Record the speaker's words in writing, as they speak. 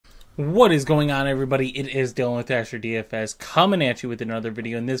What is going on, everybody? It is Dylan with DFS coming at you with another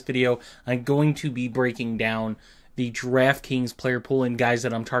video. In this video, I'm going to be breaking down the DraftKings player pool and guys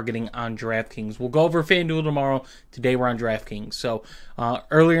that I'm targeting on DraftKings. We'll go over FanDuel tomorrow. Today we're on DraftKings. So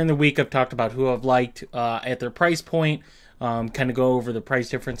earlier in the week, I've talked about who I've liked at their price point. Kind of go over the price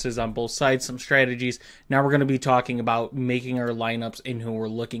differences on both sides, some strategies. Now we're going to be talking about making our lineups and who we're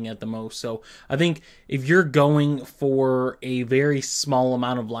looking at the most. So I think if you're going for a very small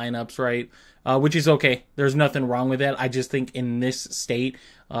amount of lineups, right, which is okay, there's nothing wrong with that. I just think in this state,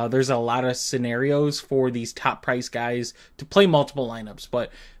 there's a lot of scenarios for these top price guys to play multiple lineups.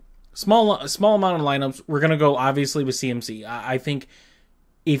 But small amount of lineups, we're going to go obviously with CMC. I think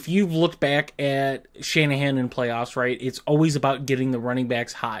if you've looked back at Shanahan in playoffs, right, it's always about getting the running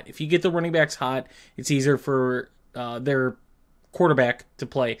backs hot. If you get the running backs hot, it's easier for their quarterback to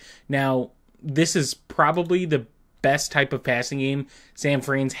play. Now, this is probably the best type of passing game San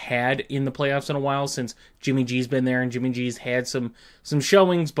Fran's had in the playoffs in a while, since Jimmy G's been there, and Jimmy G's had some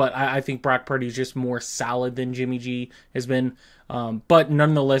showings, but I think Brock Purdy is just more solid than Jimmy G has been. But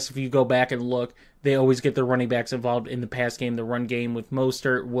nonetheless, if you go back and look, they always get their running backs involved in the pass game, the run game with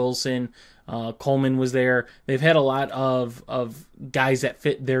Mostert, Wilson, Coleman was there. They've had a lot of guys that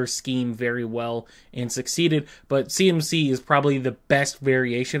fit their scheme very well and succeeded, but CMC is probably the best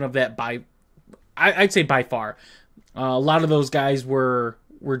variation of that I'd say by far. A lot of those guys were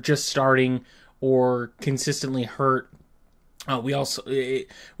just starting or consistently hurt. We also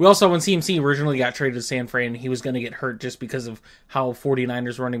when CMC originally got traded to San Fran, he was going to get hurt just because of how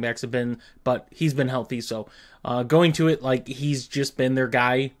 49ers running backs have been, but he's been healthy. So going to it, like, he's just been their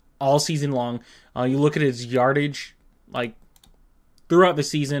guy all season long. You look at his yardage, like, throughout the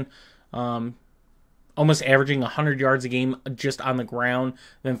season, almost averaging 100 yards a game just on the ground,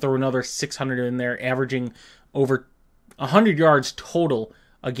 then throw another 600 in there, averaging over 100 yards total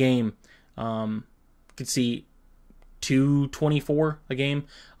a game. You could see 224 a game,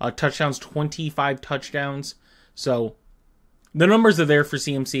 touchdowns, 25 touchdowns. So the numbers are there for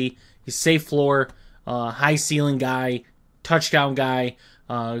CMC. He's safe floor, high ceiling guy, touchdown guy.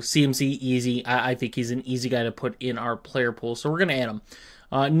 CMC easy. I think he's an easy guy to put in our player pool, so we're going to add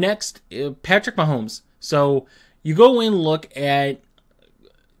him. Next, Patrick Mahomes. So you go and look at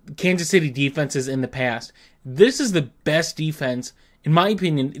Kansas City defenses in the past. This is the best defense, in my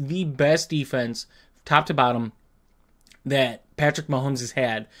opinion, the best defense, top to bottom, that Patrick Mahomes has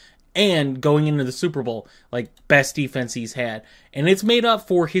had, and going into the Super Bowl, like, best defense he's had. And it's made up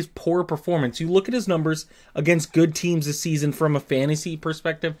for his poor performance. You look at his numbers against good teams this season from a fantasy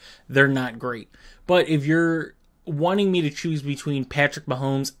perspective, they're not great. But if you're wanting me to choose between Patrick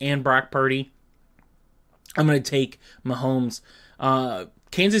Mahomes and Brock Purdy, I'm going to take Mahomes.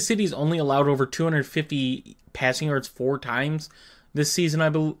 Kansas City's only allowed over 250 passing yards 4 times this season.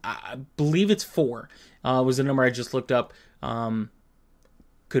 I believe it's 4. Was the number I just looked up.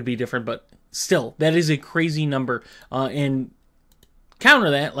 Could be different, but still, that is a crazy number. And counter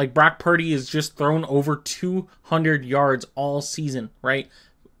that, like, Brock Purdy has just thrown over 200 yards all season, right?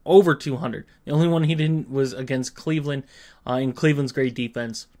 Over 200. The only one he didn't was against Cleveland, in Cleveland's great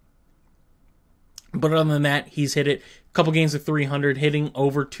defense. But other than that, he's hit it. A couple games of 300, hitting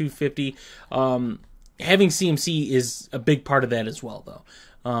over 250. Having CMC is a big part of that as well, though.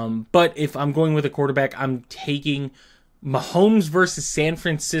 But if I'm going with a quarterback, I'm taking Mahomes versus San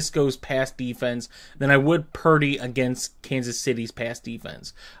Francisco's pass defense than I would Purdy against Kansas City's pass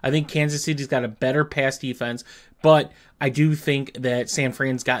defense. I think Kansas City's got a better pass defense, but I do think that San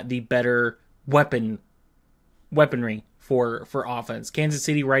Fran's got the better weaponry for offense. Kansas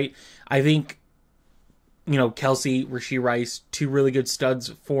City, right? I think, you know, Kelsey, Rashee Rice, 2 really good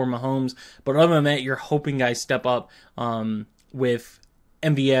studs for Mahomes. But other than that, you're hoping guys step up with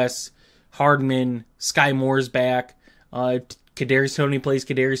MVS, Hardman, Sky Moore's back. Kadarius Toney plays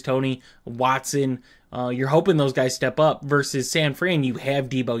Kadarius Toney, Watson. You're hoping those guys step up versus San Fran. You have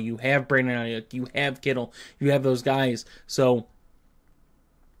Debo, you have Brandon Ayuk, you have Kittle, you have those guys. So,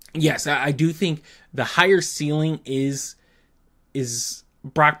 yes, I do think the higher ceiling is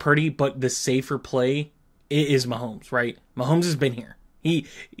Brock Purdy, but the safer play is Mahomes, right? Mahomes has been here.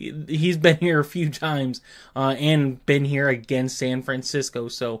 He's been here a few times and been here against San Francisco.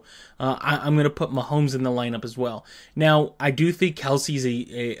 So I'm going to put Mahomes in the lineup as well. Now, I do think Kelsey's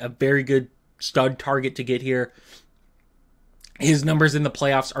a very good stud target to get here. His numbers in the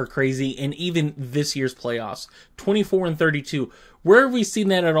playoffs are crazy, and even this year's playoffs, 24 and 32. Where have we seen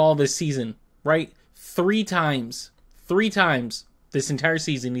that at all this season, right? 3 times this entire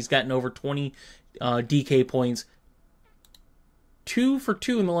season, he's gotten over 20 DK points. 2 for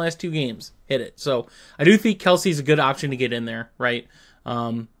 2 in the last 2 games. Hit it. So I do think Kelsey's a good option to get in there, right?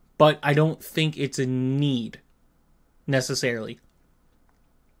 but I don't think it's a need necessarily.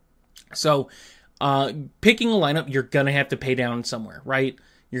 So, picking a lineup, you're going to have to pay down somewhere, right?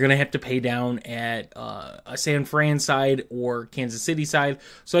 You're going to have to pay down at a San Fran side or Kansas City side.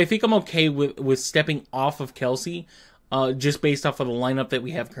 So I think I'm okay with stepping off of Kelce, just based off of the lineup that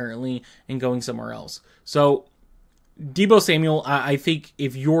we have currently and going somewhere else. So Deebo Samuel, I think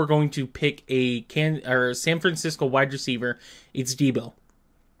if you're going to pick a San Francisco wide receiver, it's Deebo.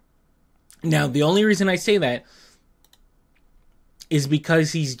 Now, the only reason I say that is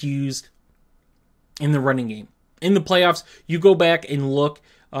because he's used in the running game. In the playoffs, you go back and look,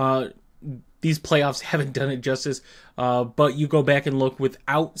 these playoffs haven't done it justice, but you go back and look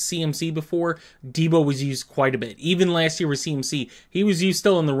without CMC before, Deebo was used quite a bit. Even last year with CMC, he was used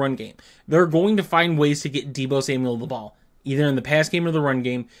still in the run game. They're going to find ways to get Deebo Samuel the ball, either in the pass game or the run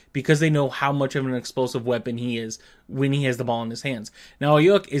game, because they know how much of an explosive weapon he is when he has the ball in his hands. Now,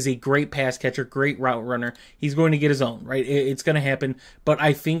 Ayuk is a great pass catcher, great route runner. He's going to get his own, right? It's going to happen. But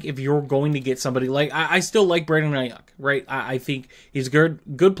I think if you're going to get somebody like, I still like Brandon Ayuk, right? I think he's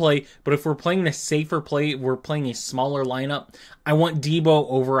good play. But if we're playing a safer play, we're playing a smaller lineup, I want Deebo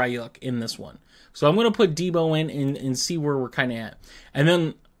over Ayuk in this one. So I'm going to put Deebo in and see where we're kind of at. And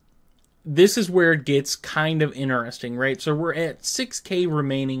then this is where it gets kind of interesting, right? So we're at 6K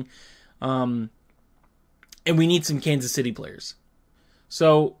remaining, and we need some Kansas City players.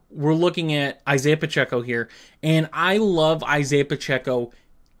 So we're looking at Isaiah Pacheco here, and I love Isaiah Pacheco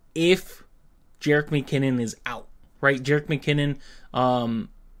if Jerick McKinnon is out, right? Jerick McKinnon,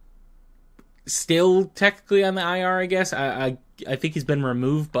 still technically on the IR, I guess. I think he's been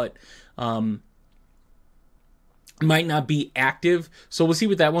removed, but might not be active. So we'll see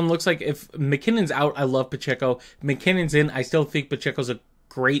what that one looks like. If McKinnon's out, I love Pacheco. If McKinnon's in, I still think Pacheco's a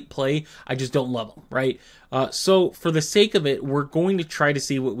great play. I just don't love him, right? So for the sake of it, we're going to try to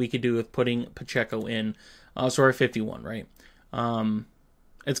see what we could do with putting Pacheco in. So we're 51, right?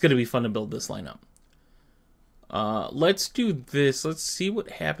 It's going to be fun to build this lineup. Let's do this. Let's see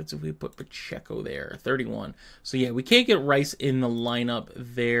what happens if we put Pacheco there. 31. So yeah, we can't get Rice in the lineup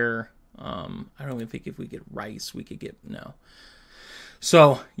there. I don't even think if we get Rice, we could get, no.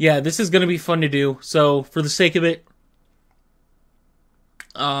 So, yeah, this is going to be fun to do. So, for the sake of it,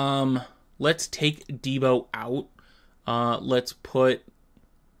 let's take Deebo out. Let's put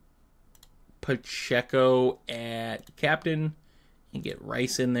Pacheco at captain and get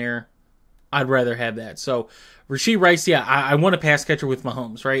Rice in there. I'd rather have that. So, Rashee Rice, yeah, I want a pass catcher with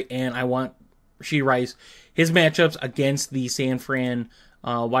Mahomes, right? And I want Rashee Rice. His matchups against the San Fran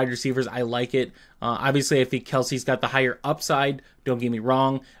wide receivers, I like it. Obviously, I think Kelce's got the higher upside. Don't get me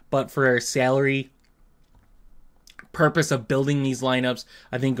wrong. But for our salary purpose of building these lineups,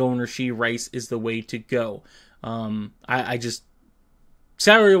 I think going Rashee Rice is the way to go. I just,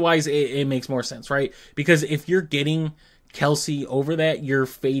 salary-wise, it makes more sense, right? Because if you're getting Kelce over that, you're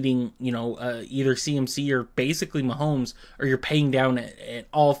fading, either CMC or basically Mahomes, or you're paying down at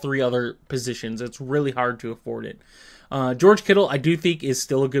all three other positions. It's really hard to afford it. George Kittle, I do think, is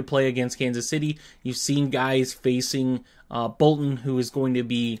still a good play against Kansas City. You've seen guys facing Bolton, who is going to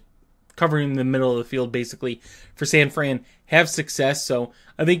be covering the middle of the field, basically, for San Fran, have success. So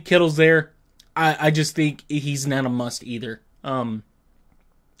I think Kittle's there. I just think he's not a must either. I'm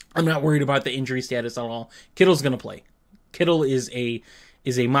not worried about the injury status at all. Kittle's going to play. Kittle is a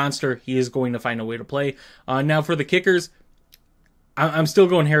monster. He is going to find a way to play. Now for the kickers, I'm still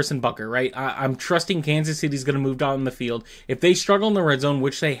going Harrison Butker, right? I'm trusting Kansas City's going to move down the field. If they struggle in the red zone,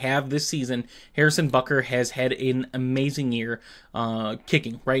 which they have this season, Harrison Butker has had an amazing year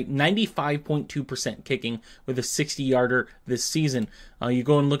kicking, right? 95.2% kicking with a 60-yarder this season. You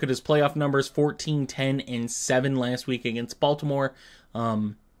go and look at his playoff numbers, 14, 10, and 7 last week against Baltimore.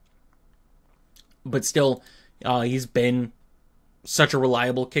 But still, he's been such a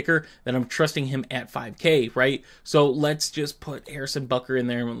reliable kicker that I'm trusting him at 5K, right? So let's just put Harrison Butker in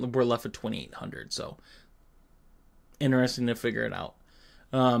there, and we're left with 2,800. So interesting to figure it out.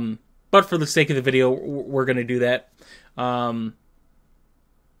 But for the sake of the video, we're going to do that. Now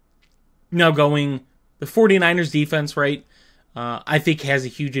going the 49ers defense, right? I think has a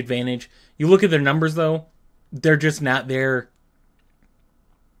huge advantage. You look at their numbers, though, they're just not there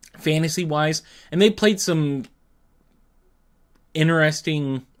fantasy-wise. And they played some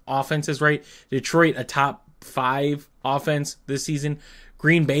interesting offenses, right? Detroit, a top 5 offense this season.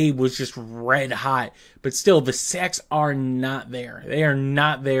 Green Bay was just red hot. But still, the sacks are not there. They are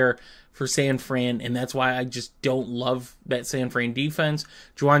not there for San Fran, and that's why I just don't love that San Fran defense.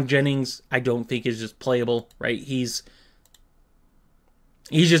 Juwan Jennings, I don't think is just playable, right? He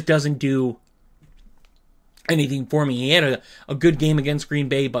just doesn't do anything for me. He had a good game against Green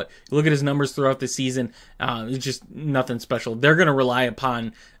Bay, but look at his numbers throughout the season. It's just nothing special. They're going to rely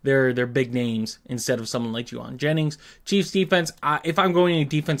upon their big names instead of someone like Juwan Jennings. Chiefs defense, if I'm going any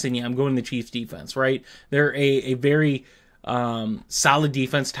defense, then yeah, I'm going the Chiefs defense, right? They're a very solid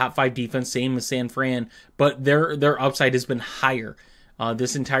defense, top 5 defense, same as San Fran, but their upside has been higher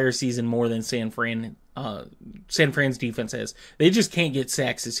this entire season more than San Fran's defense has. They just can't get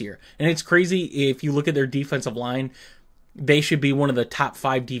sacks this year. And it's crazy if you look at their defensive line, they should be one of the top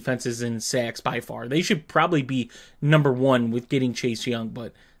 5 defenses in sacks by far. They should probably be number 1 with getting Chase Young,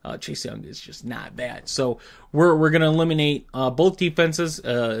 but Chase Young is just not that. So we're going to eliminate both defenses,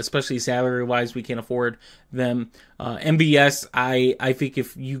 especially salary-wise. We can't afford them. MBS, I think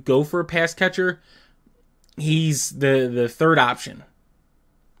if you go for a pass catcher, he's the third option.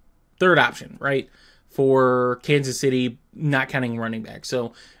 Third option, right? For Kansas City, not counting running back.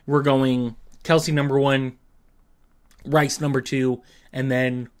 So we're going Kelsey number 1, Rice number 2, and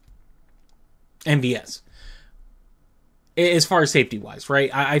then MVS. As far as safety wise,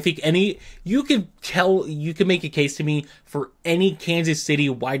 right? I think you could make a case to me for any Kansas City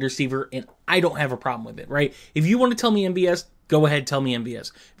wide receiver, and I don't have a problem with it, right? If you want to tell me MVS, go ahead, tell me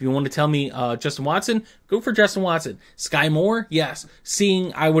MVS. If you want to tell me Justin Watson, go for Justin Watson. Sky Moore, yes.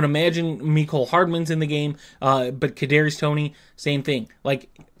 I would imagine Mecole Hardman's in the game, but Kadarius Toney, same thing. Like,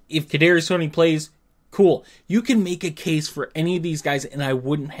 if Kadarius Toney plays, cool. You can make a case for any of these guys, and I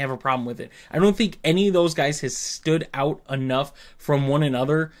wouldn't have a problem with it. I don't think any of those guys has stood out enough from one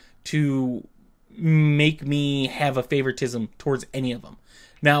another to make me have a favoritism towards any of them.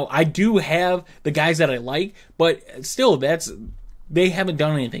 Now, I do have the guys that I like, but still, they haven't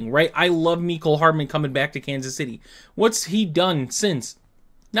done anything, right? I love Mecole Hardman coming back to Kansas City. What's he done since?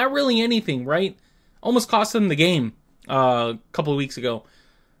 Not really anything, right? Almost cost them the game a couple of weeks ago.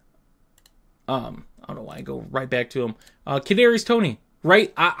 I don't know why I go right back to him. Kadarius Toney,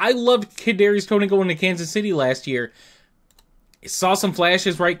 right? I loved Kadarius Toney going to Kansas City last year. Saw some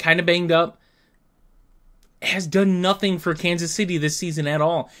flashes, right? Kind of banged up. Has done nothing for Kansas City this season at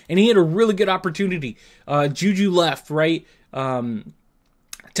all. And he had a really good opportunity. Juju left, right?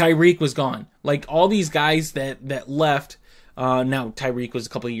 Tyreek was gone. Like, all these guys that left. Now, Tyreek was a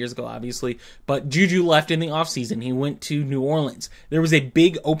couple of years ago, obviously. But Juju left in the offseason. He went to New Orleans. There was a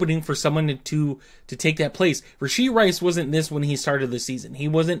big opening for someone to take that place. Rashee Rice wasn't this when he started the season. He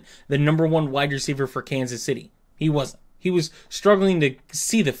wasn't the number 1 wide receiver for Kansas City. He wasn't. He was struggling to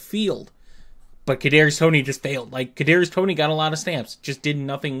see the field. But Kadarius Toney just failed. Like, Kadarius Toney got a lot of snaps, just did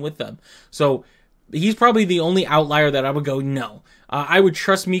nothing with them. So he's probably the only outlier that I would go, no. I would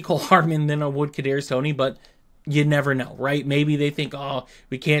trust Mecole Hardman than I would Kadarius Toney, but you never know, right? Maybe they think, oh,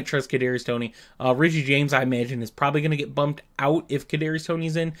 we can't trust Kadarius Toney. Richie James, I imagine, is probably going to get bumped out if Kadarius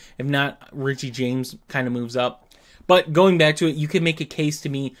Toney's in. If not, Richie James kind of moves up. But going back to it, you can make a case to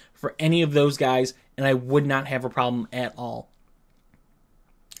me for any of those guys, and I would not have a problem at all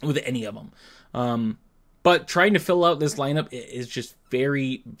with any of them. But trying to fill out this lineup is just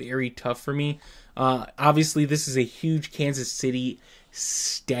very, very tough for me. Obviously, this is a huge Kansas City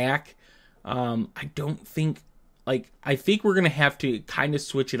stack. I don't think, I think we're going to have to kind of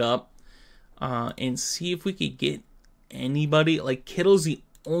switch it up and see if we could get anybody. Like, Kittle's the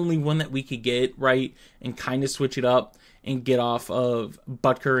only one that we could get, right? And kind of switch it up and get off of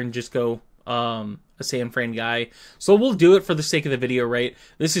Butker and just go a San Fran guy. So we'll do it for the sake of the video, right?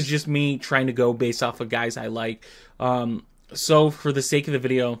 This is just me trying to go based off of guys I like. So for the sake of the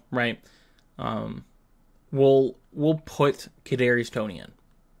video, right, we'll put Kadarius Toney in.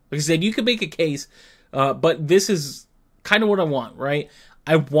 Like I said, you could make a case, but this is kind of what I want, right?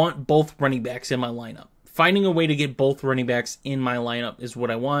 I want both running backs in my lineup. Finding a way to get both running backs in my lineup is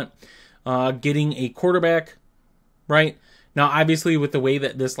what I want. Getting a quarterback, right? Now, obviously, with the way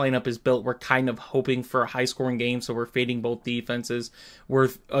that this lineup is built, we're kind of hoping for a high-scoring game, so we're fading both defenses. We're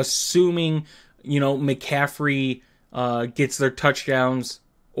assuming, McCaffrey gets their touchdowns,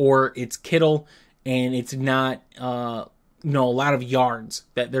 or it's Kittle, and it's not, a lot of yards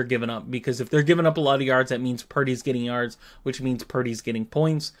that they're giving up. Because if they're giving up a lot of yards, that means Purdy's getting yards, which means Purdy's getting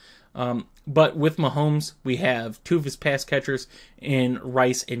points. But with Mahomes, we have 2 of his pass catchers in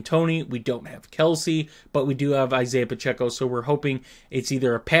Rice and Toney. We don't have Kelsey, but we do have Isaiah Pacheco, so we're hoping it's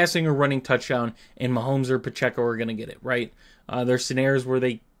either a passing or running touchdown, and Mahomes or Pacheco are going to get it, right? There's scenarios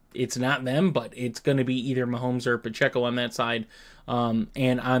where it's not them, but it's going to be either Mahomes or Pacheco on that side.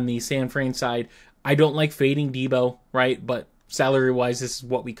 And on the San Fran side, I don't like fading Debo, right? But salary-wise, this is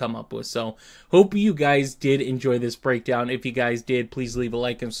what we come up with. So, hope you guys did enjoy this breakdown. If you guys did, please leave a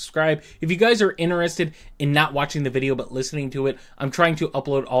like and subscribe. If you guys are interested in not watching the video but listening to it, I'm trying to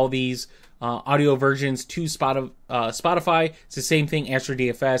upload all these audio versions to Spotify. It's the same thing, Astro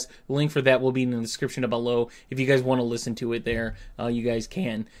DFS. The link for that will be in the description below. If you guys want to listen to it there, you guys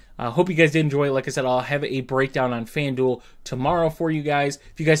can. Hope you guys did enjoy it. Like I said, I'll have a breakdown on FanDuel tomorrow for you guys.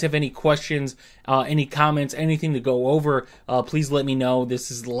 If you guys have any questions, any comments, anything to go over, please let me know.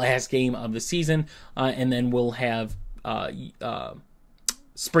 This is the last game of the season, and then we'll have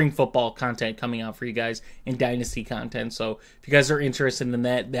spring football content coming out for you guys and dynasty content. So if you guys are interested in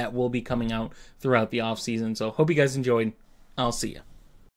that, that will be coming out throughout the off season. So hope you guys enjoyed. I'll see you.